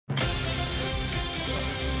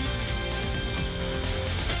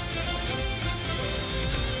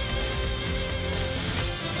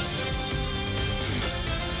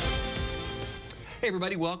Hey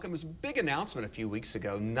everybody, welcome. It was a big announcement a few weeks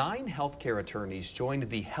ago. 9 healthcare attorneys joined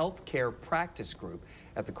the healthcare practice group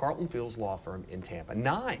at the Carlton Fields law firm in Tampa.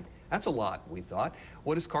 9. That's a lot, we thought.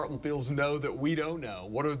 What does Carlton Fields know that we don't know?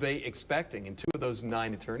 What are they expecting? And 2 of those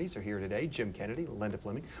 9 attorneys are here today, Jim Kennedy, Linda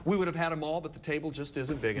Fleming. We would have had them all, but the table just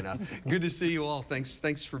isn't big enough. Good to see you all.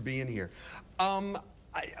 Thanks for being here. I'm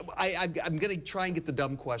going to try and get the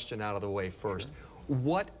dumb question out of the way first.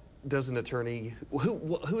 What does an attorney,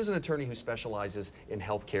 who is an attorney who specializes in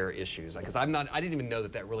healthcare issues? Because I didn't even know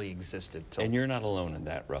that that really existed. And you're not alone in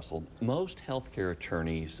that, Russell. Most healthcare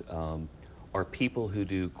attorneys are people who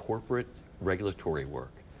do corporate regulatory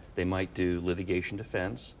work. They might do litigation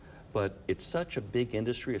defense, but it's such a big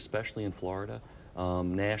industry, especially in Florida.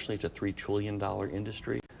 Nationally, it's a $3 trillion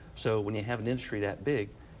industry. So when you have an industry that big,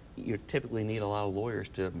 you typically need a lot of lawyers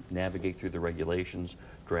to navigate through the regulations,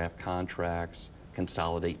 draft contracts,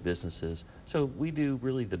 consolidate businesses. So we do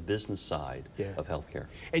really the business side of healthcare.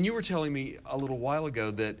 And you were telling me a little while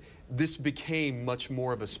ago that this became much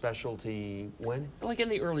more of a specialty when? Like in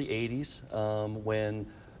the early 80s,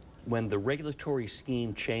 when the regulatory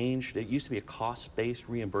scheme changed. It used to be a cost-based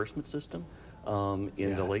reimbursement system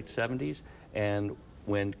in the late 70s. And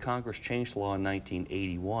when Congress changed the law in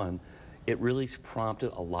 1981, it really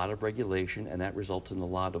prompted a lot of regulation, and that resulted in a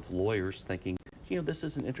lot of lawyers thinking, you know, this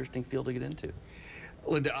is an interesting field to get into.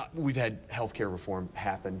 Linda, we've had healthcare reform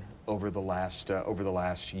happen over the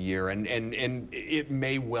last year, and it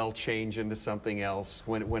may well change into something else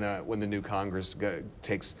when the new Congress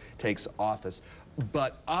takes office.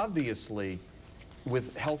 But obviously,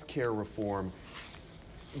 with healthcare reform,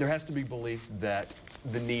 there has to be belief that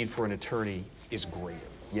the need for an attorney is greater.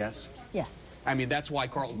 Yes. Yes. I mean, that's why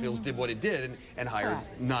Carlton Fields did what it did and hired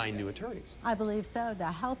 9 new attorneys. I believe so. The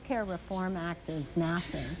Healthcare Reform Act is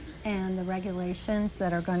massive, and the regulations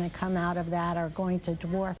that are going to come out of that are going to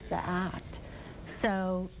dwarf the act.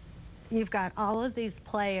 So you've got all of these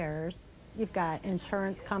players. You've got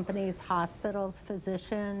insurance companies, hospitals,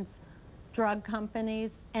 physicians, drug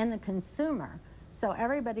companies, and the consumer. So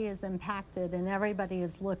everybody is impacted, and everybody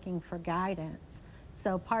is looking for guidance.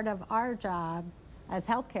 So part of our job as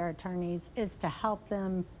healthcare attorneys is to help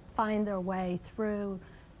them find their way through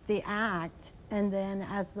the act, and then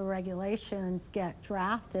as the regulations get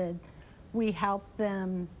drafted, we help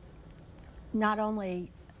them not only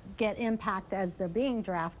get impact as they're being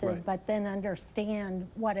drafted, but then understand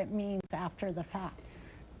what it means after the fact.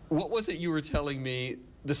 What was it you were telling me?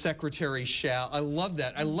 The secretary shall. I love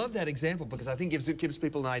that. I love that example because I think it gives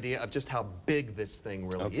people an idea of just how big this thing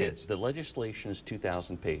really is. The legislation is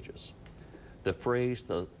 2,000 pages. The phrase,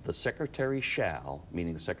 the secretary shall,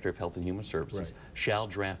 meaning the Secretary of Health and Human Services, shall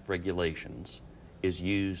draft regulations, is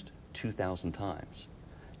used 2,000 times.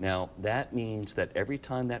 Now, that means that every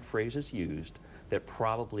time that phrase is used, that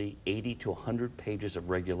probably 80 to 100 pages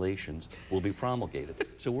of regulations will be promulgated.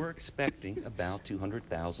 So we're expecting about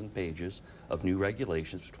 200,000 pages of new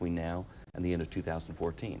regulations between now and the end of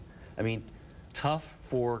 2014. I mean, tough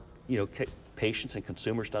for, you know, patients and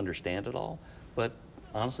consumers to understand it all, but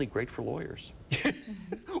honestly, great for lawyers.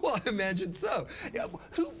 Well, I imagine so. Yeah,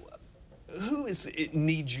 who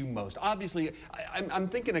needs you most? Obviously, I'm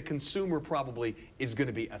thinking a consumer probably is going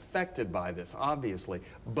to be affected by this, obviously,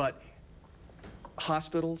 but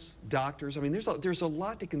hospitals, doctors, I mean, there's a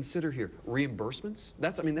lot to consider here. Reimbursements,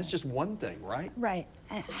 that's just one thing, right? Right.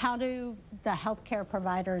 How do the healthcare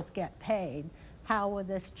providers get paid? How will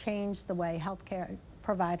this change the way healthcare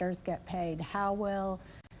providers get paid? How will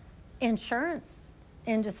insurance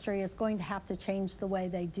industry is going to have to change the way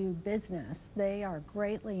they do business? They are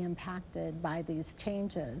greatly impacted by these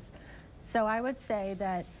changes. So I would say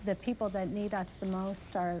that the people that need us the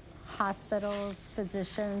most are hospitals,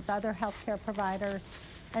 physicians, other healthcare providers,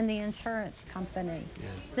 and the insurance company.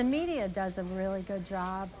 The media does a really good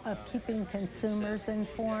job of keeping consumers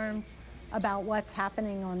informed about what's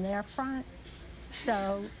happening on their front.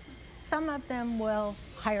 So some of them will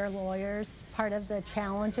hire lawyers. Part of the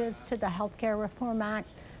challenges to the Healthcare Reform Act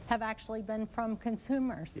have actually been from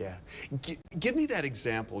consumers. Yeah. Give me that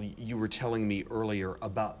example you were telling me earlier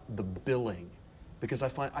about the billing, because I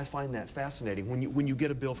find that fascinating. When you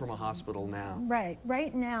get a bill from a hospital now. Right.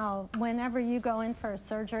 Right now, whenever you go in for a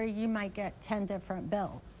surgery, you might get 10 different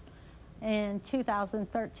bills. In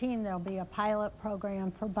 2013, there'll be a pilot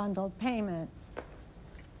program for bundled payments.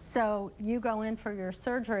 So you go in for your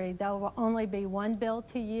surgery, there will only be one bill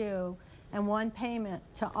to you and one payment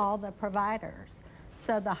to all the providers.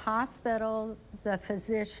 So the hospital, the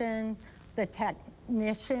physician, the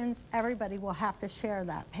technicians, everybody will have to share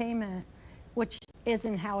that payment, which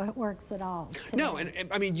isn't how it works at all today. No, and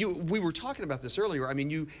I mean, we were talking about this earlier. I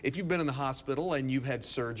mean, if you've been in the hospital and you've had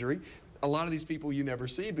surgery, a lot of these people you never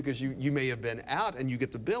see because you may have been out and you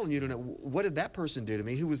get the bill and you don't know, what did that person do to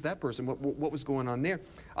me? Who was that person? What was going on there?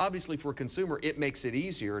 Obviously, for a consumer, it makes it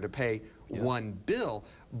easier to pay one bill,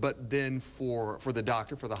 but then for the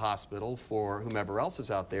doctor, for the hospital, for whomever else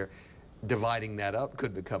is out there, dividing that up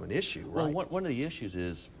could become an issue, right? Well, one of the issues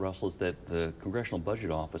is, Russell, is that the Congressional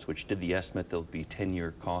Budget Office, which did the estimate there'll be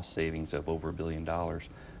 10-year cost savings of over $1 billion,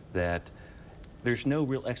 that there's no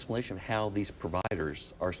real explanation of how these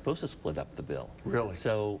providers are supposed to split up the bill. Really?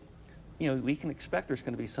 So, you know, we can expect there's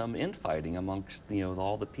going to be some infighting amongst, you know,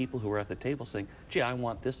 all the people who are at the table saying, gee, I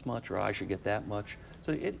want this much or I should get that much.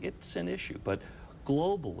 So it's an issue. But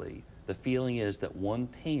globally, the feeling is that one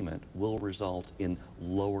payment will result in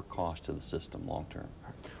lower cost to the system long term.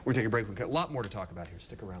 We're going to take a break. We've got a lot more to talk about here.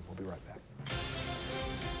 Stick around. We'll be right back.